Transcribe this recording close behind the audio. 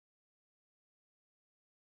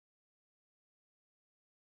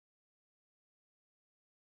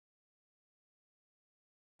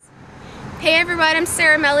Hey everyone, I'm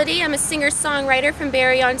Sarah Melody. I'm a singer-songwriter from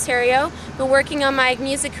Barrie, Ontario. Been working on my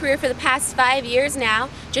music career for the past 5 years now.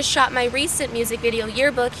 Just shot my recent music video,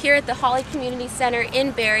 Yearbook, here at the Holly Community Centre in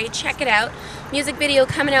Barrie. Check it out. Music video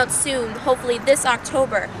coming out soon, hopefully this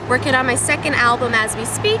October. Working on my second album as we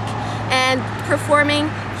speak and performing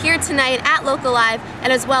here tonight at Local Live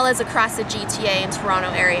and as well as across the GTA and Toronto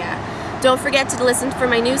area. Don't forget to listen for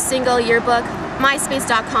my new single, Yearbook,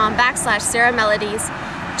 myspace.com/Sarah Melodies.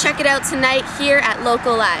 Check it out tonight here at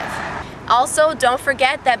Local Live. Also, don't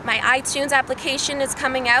forget that my iTunes application is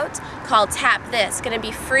coming out called Tap This. It's going to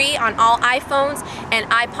be free on all iPhones and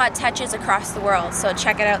iPod Touches across the world. So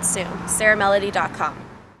check it out soon. SarahMelody.com.